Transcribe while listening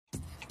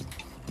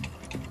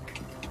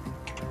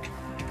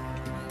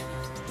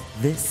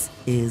This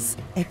is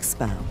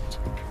Expound,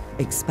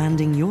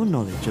 expanding your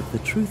knowledge of the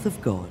truth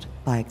of God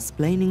by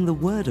explaining the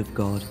Word of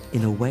God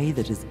in a way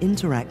that is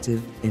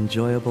interactive,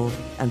 enjoyable,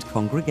 and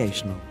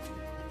congregational.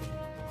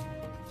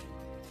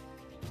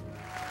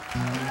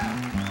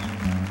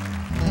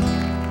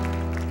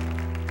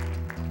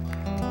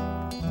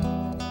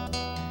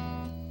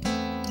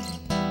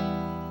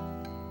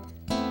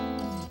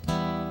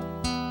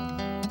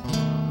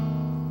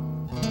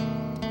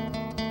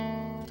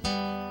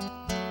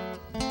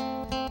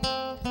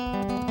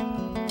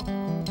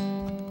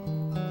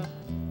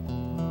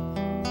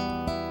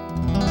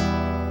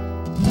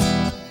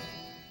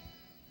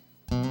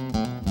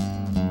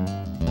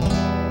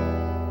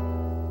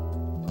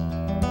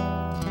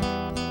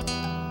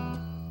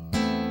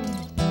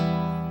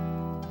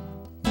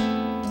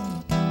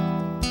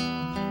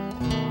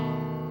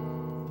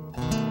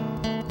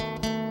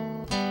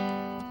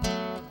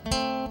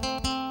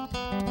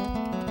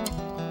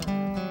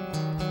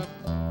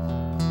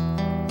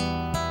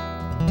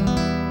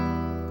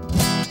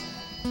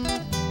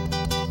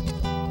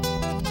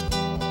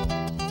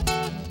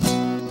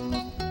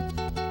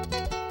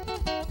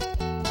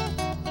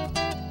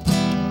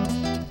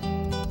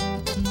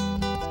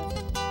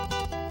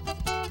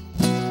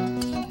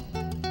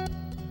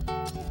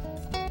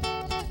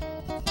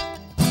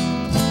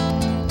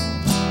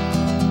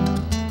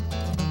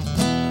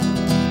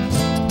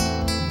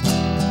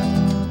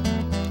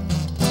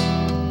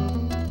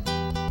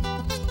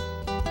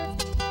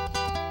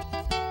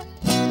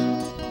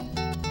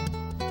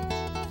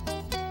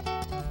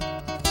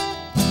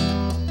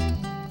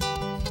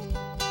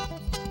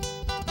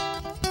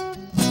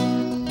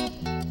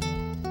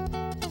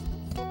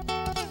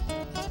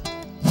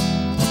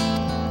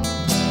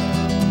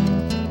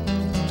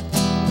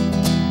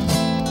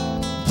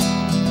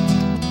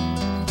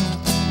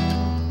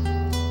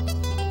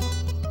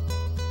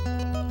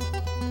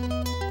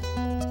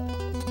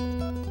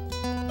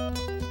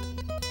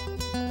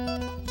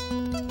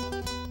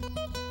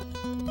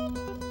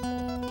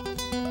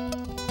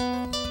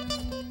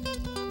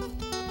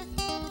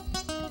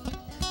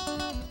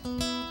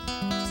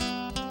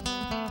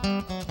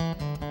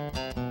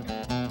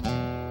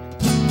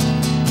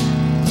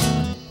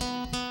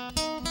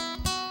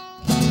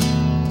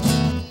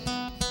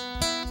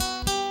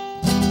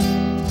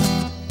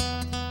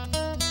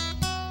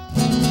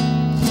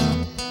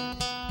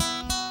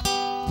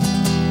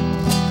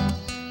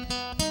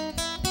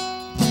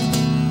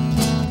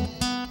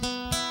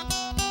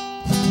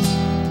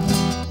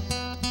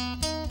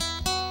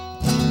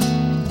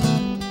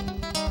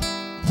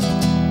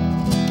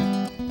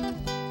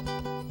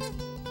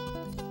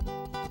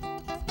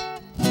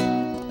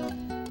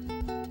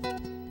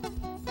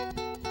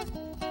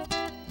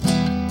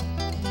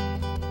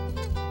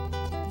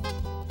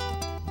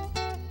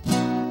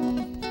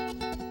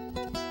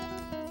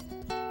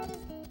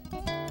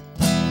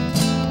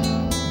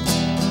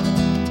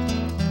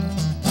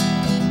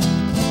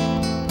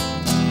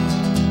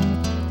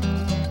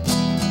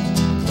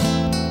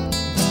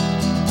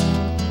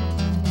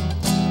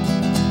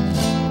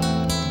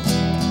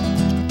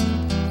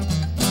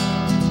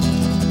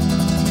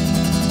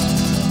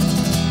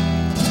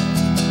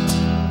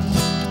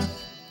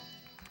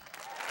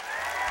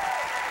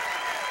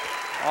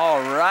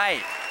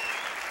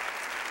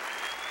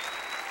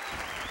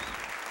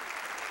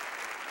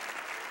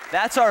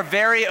 That's our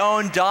very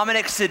own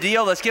Dominic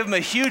Sedillo. Let's give him a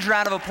huge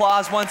round of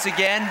applause once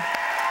again.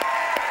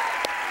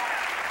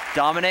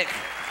 Dominic,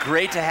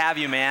 great to have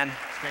you, man.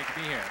 It's great to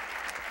be here.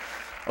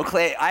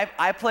 Okay,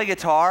 I play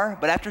guitar,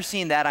 but after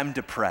seeing that, I'm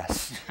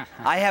depressed.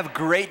 I have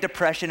great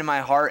depression in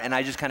my heart, and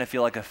I just kind of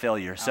feel like a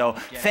failure. So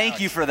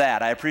thank you for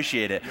that. I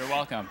appreciate it. You're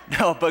welcome.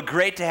 No, but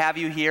great to have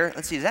you here.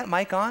 Let's see, is that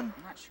mic on?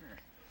 I'm not sure.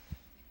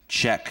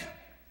 Check.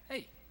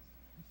 Hey.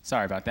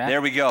 Sorry about that.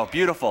 There we go.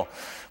 Beautiful.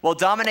 Well,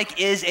 Dominic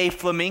is a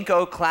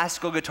flamenco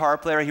classical guitar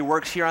player. He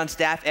works here on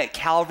staff at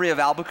Calvary of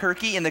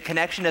Albuquerque in the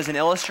Connection as an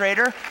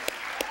illustrator.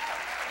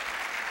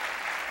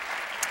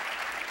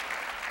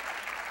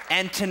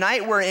 And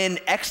tonight we're in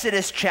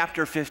Exodus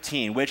chapter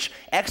 15, which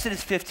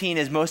Exodus 15,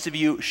 as most of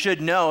you should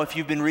know if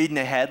you've been reading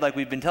ahead like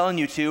we've been telling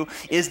you to,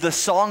 is the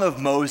Song of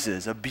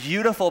Moses, a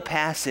beautiful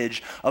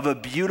passage of a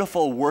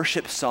beautiful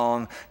worship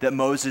song that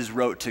Moses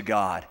wrote to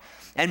God.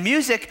 And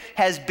music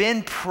has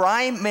been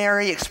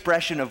primary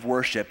expression of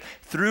worship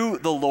through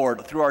the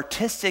Lord, through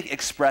artistic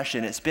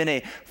expression. It's been a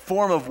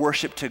form of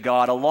worship to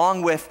God,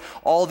 along with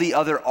all the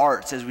other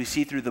arts, as we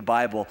see through the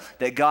Bible,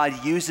 that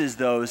God uses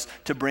those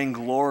to bring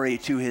glory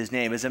to his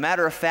name. As a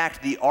matter of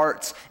fact, the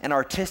arts and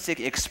artistic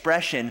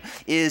expression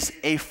is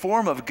a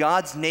form of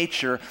God's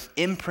nature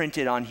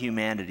imprinted on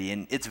humanity.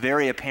 And it's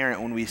very apparent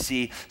when we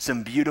see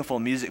some beautiful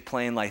music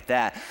playing like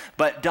that.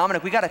 But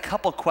Dominic, we got a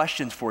couple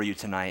questions for you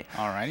tonight.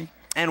 All righty.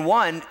 And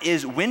one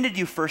is, when did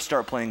you first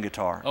start playing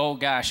guitar? Oh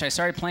gosh, I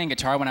started playing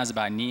guitar when I was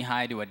about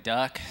knee-high to a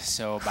duck,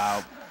 so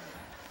about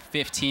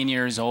 15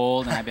 years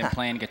old, and I've been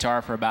playing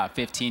guitar for about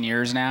 15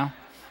 years now.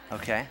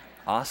 Okay,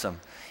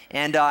 awesome.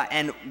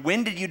 And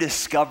when did you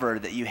discover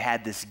that you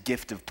had this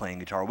gift of playing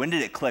guitar? When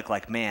did it click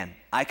like, man,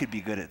 I could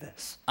be good at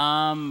this?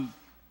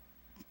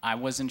 I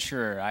wasn't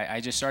sure.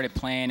 I just started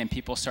playing and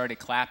people started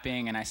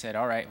clapping and I said,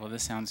 all right, well,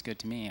 this sounds good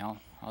to me.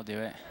 I'll do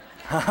it.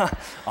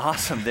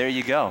 Awesome, there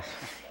you go.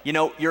 You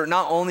know, you're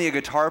not only a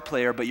guitar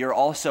player, but you're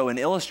also an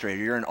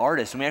illustrator. You're an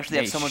artist. And we actually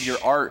have some of your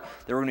art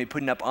that we're going to be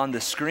putting up on the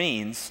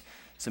screens,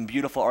 some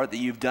beautiful art that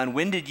you've done.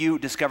 When did you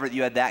discover that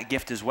you had that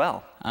gift as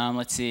well?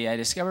 Let's see. I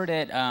discovered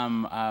it,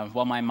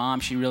 well, my mom,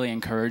 she really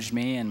encouraged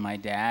me, and my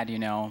dad, you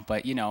know.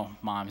 But, you know,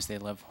 moms, they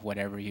love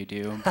whatever you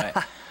do.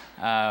 But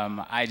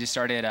I just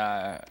started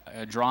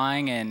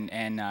drawing,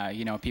 and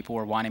you know, people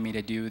were wanting me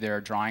to do their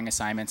drawing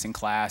assignments in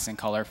class and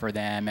color for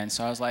them. And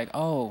so I was like,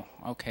 oh,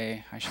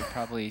 okay, I should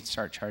probably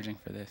start charging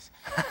for this.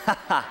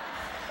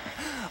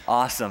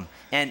 Awesome.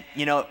 And,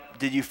 you know,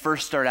 did you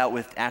first start out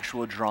with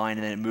actual drawing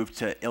and then it moved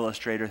to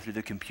Illustrator through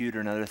the computer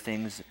and other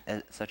things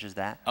such as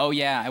that? Oh,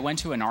 yeah. I went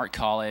to an art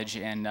college,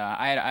 and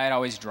I had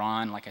always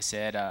drawn, like I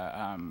said,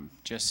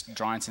 just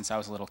drawing since I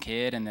was a little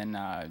kid. And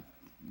then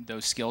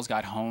those skills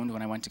got honed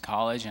when I went to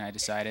college, and I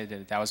decided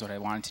that that was what I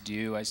wanted to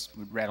do. I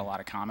read a lot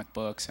of comic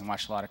books and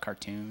watched a lot of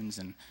cartoons,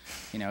 and,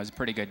 you know, it was a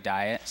pretty good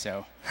diet,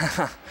 so.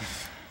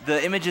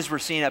 The images we're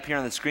seeing up here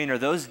on the screen, are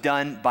those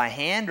done by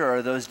hand or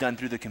are those done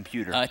through the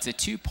computer? It's a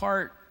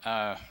two-part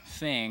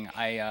thing.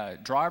 I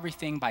draw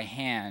everything by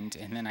hand,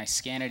 and then I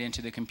scan it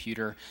into the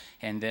computer,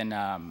 and then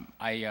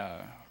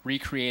I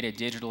recreate it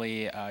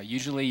digitally.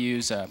 Usually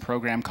use a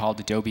program called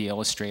Adobe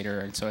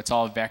Illustrator, and so it's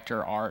all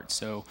vector art,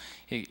 so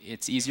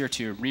it's easier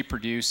to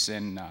reproduce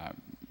and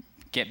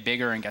get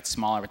bigger and get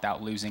smaller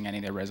without losing any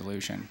of the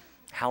resolution.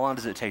 How long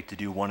does it take to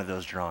do one of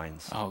those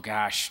drawings? Oh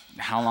gosh,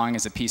 how long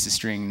is a piece of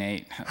string,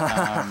 Nate?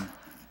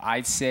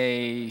 I'd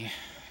say,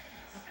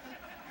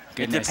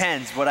 goodness. It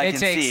depends what I can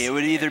see. It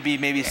would either be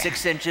maybe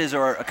 6 inches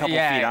or a couple feet,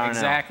 I don't know.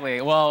 Exactly.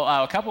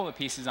 Well, a couple of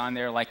pieces on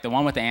there, like the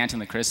one with the ant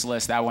and the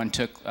chrysalis, that one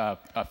took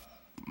a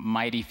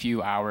mighty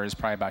few hours,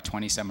 probably about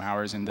 20-some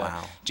hours. And the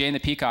Jay and the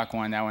Peacock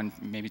one, that one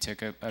maybe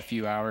took a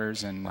few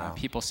hours, and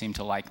people seem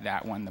to like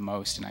that one the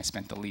most, and I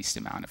spent the least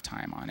amount of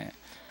time on it.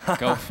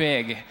 Go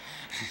fig.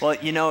 Well,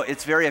 you know,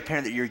 it's very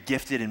apparent that you're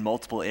gifted in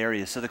multiple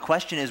areas. So the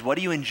question is, what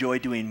do you enjoy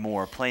doing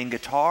more, playing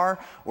guitar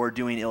or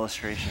doing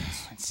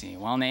illustrations? Let's see.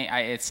 Well, Nate,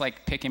 it's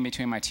like picking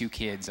between my two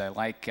kids. I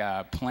like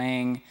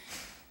playing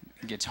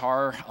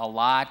guitar a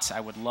lot.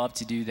 I would love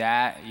to do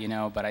that, you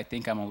know, but I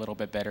think I'm a little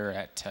bit better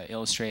at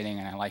illustrating,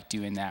 and I like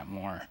doing that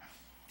more.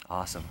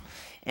 Awesome.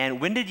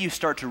 And when did you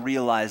start to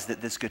realize that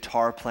this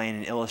guitar playing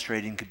and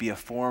illustrating could be a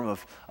form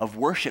of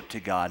worship to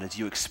God as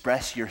you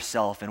express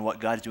yourself and what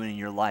God's doing in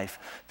your life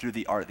through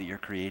the art that you're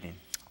creating?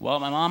 Well,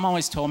 my mom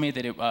always told me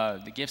that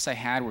the gifts I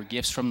had were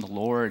gifts from the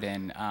Lord,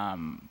 and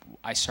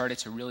I started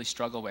to really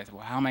struggle with,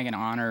 well, how am I going to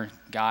honor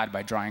God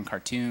by drawing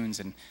cartoons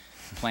and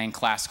playing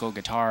classical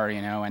guitar,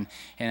 you know? And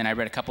then I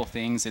read a couple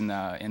things in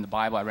the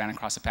Bible. I ran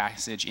across a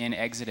passage in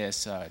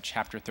Exodus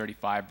chapter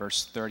 35,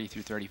 verse 30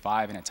 through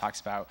 35, and it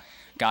talks about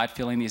God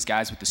filling these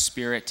guys with the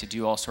Spirit to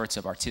do all sorts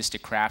of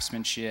artistic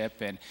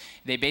craftsmanship. And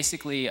they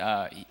basically,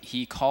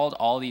 he called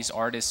all these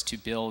artists to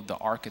build the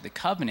Ark of the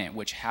Covenant,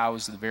 which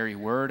housed the very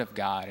Word of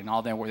God. And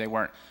all that, where they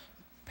weren't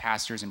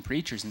pastors and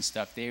preachers and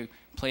stuff, they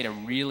played a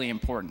really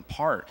important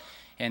part.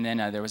 And then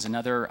there was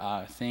another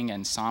thing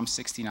in Psalm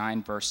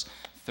 69, verse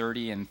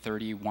 30 and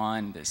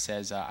 31 that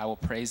says, I will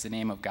praise the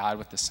name of God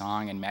with the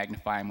song and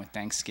magnify him with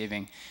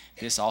thanksgiving.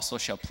 This also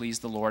shall please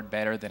the Lord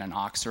better than an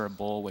ox or a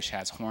bull which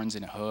has horns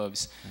and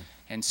hooves.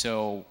 And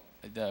so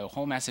the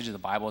whole message of the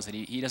Bible is that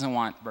he doesn't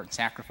want burnt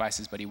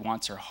sacrifices, but he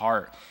wants our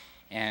heart.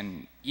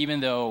 And even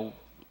though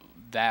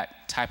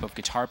that type of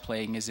guitar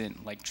playing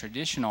isn't like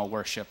traditional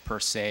worship per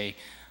se,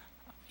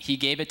 he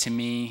gave it to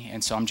me,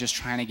 and so I'm just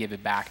trying to give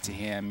it back to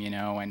him, you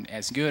know, and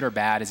as good or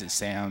bad as it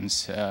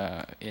sounds,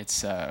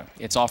 it's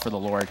all for the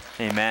Lord.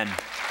 Amen.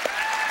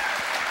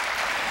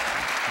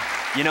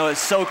 You know, it's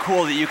so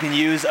cool that you can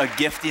use a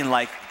gifting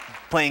like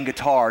playing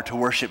guitar to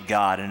worship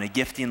God, and a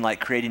gifting like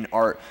creating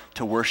art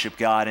to worship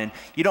God. And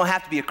you don't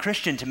have to be a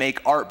Christian to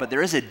make art, but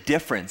there is a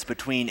difference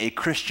between a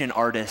Christian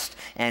artist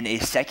and a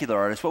secular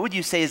artist. What would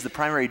you say is the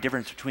primary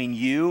difference between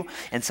you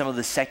and some of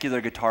the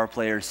secular guitar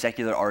players,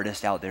 secular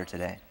artists out there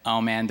today?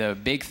 Oh man, the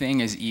big thing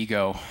is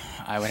ego.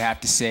 I would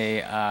have to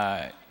say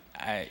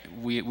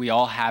we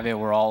all have it.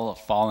 We're all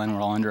fallen.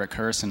 We're all under a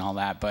curse and all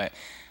that, but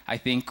I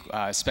think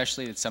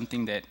especially it's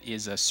something that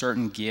is a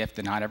certain gift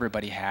that not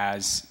everybody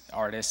has.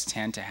 Artists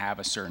tend to have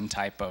a certain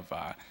type of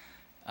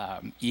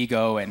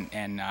ego and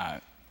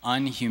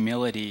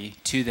unhumility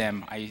to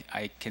them.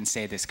 I can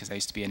say this because I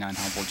used to be an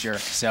unhumble jerk.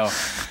 So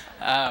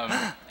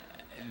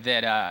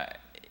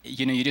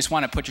you know, you just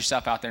want to put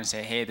yourself out there and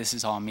say, hey, this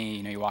is all me.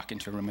 You know, you walk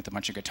into a room with a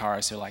bunch of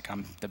guitarists, they're like,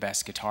 I'm the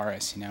best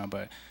guitarist, you know,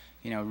 but,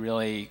 you know,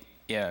 really,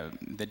 yeah,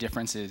 the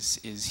difference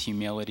is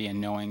humility and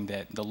knowing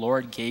that the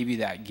Lord gave you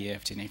that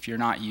gift, and if you're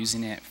not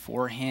using it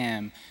for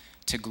him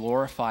to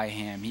glorify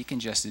him, he can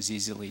just as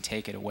easily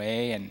take it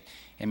away and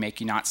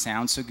make you not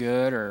sound so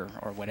good or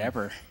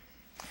whatever.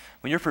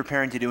 When you're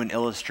preparing to do an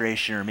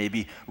illustration or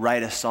maybe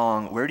write a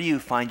song, where do you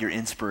find your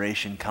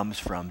inspiration comes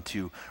from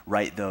to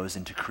write those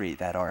and to create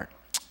that art?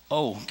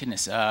 Oh,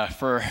 goodness.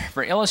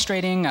 For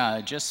illustrating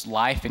just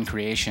life and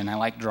creation, I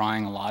like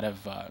drawing a lot of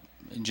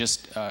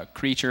just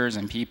creatures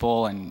and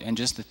people and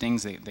just the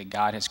things that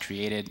God has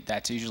created.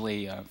 That's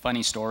usually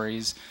funny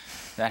stories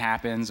that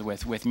happens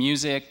with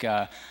music.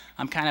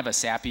 I'm kind of a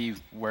sappy,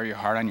 wear your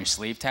heart on your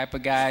sleeve type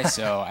of guy,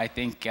 so I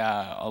think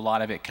a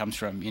lot of it comes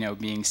from,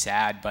 being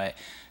sad,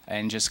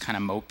 and just kind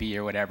of mopey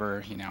or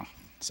whatever,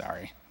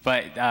 sorry.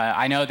 But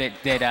I know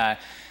that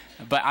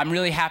but I'm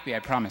really happy, I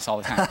promise, all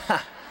the time.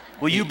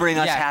 Well, you bring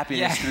us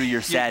happiness through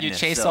your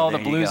sadness. You chase so all the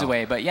blues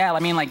away. But yeah, I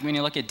mean, like when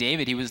you look at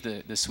David, he was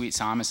the sweet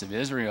psalmist of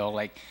Israel.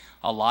 Like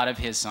a lot of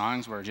his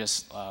songs were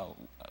just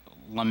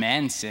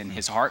laments and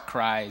his heart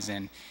cries,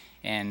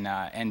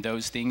 and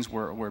those things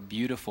were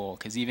beautiful,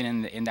 because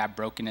even in that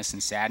brokenness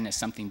and sadness,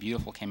 something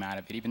beautiful came out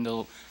of it. Even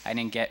though I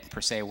didn't get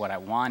per se what I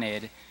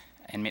wanted,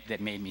 and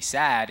that made me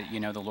sad,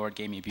 the Lord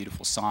gave me a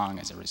beautiful song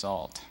as a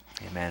result.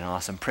 Amen.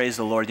 Awesome. Praise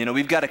the Lord.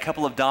 We've got a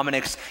couple of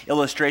Dominic's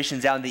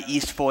illustrations out in the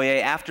East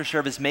Foyer. After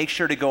service, make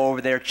sure to go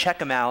over there, check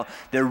them out.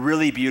 They're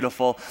really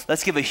beautiful.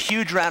 Let's give a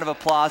huge round of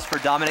applause for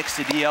Dominic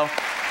Sedillo.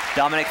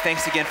 Dominic,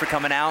 thanks again for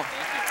coming out.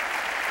 Thank you.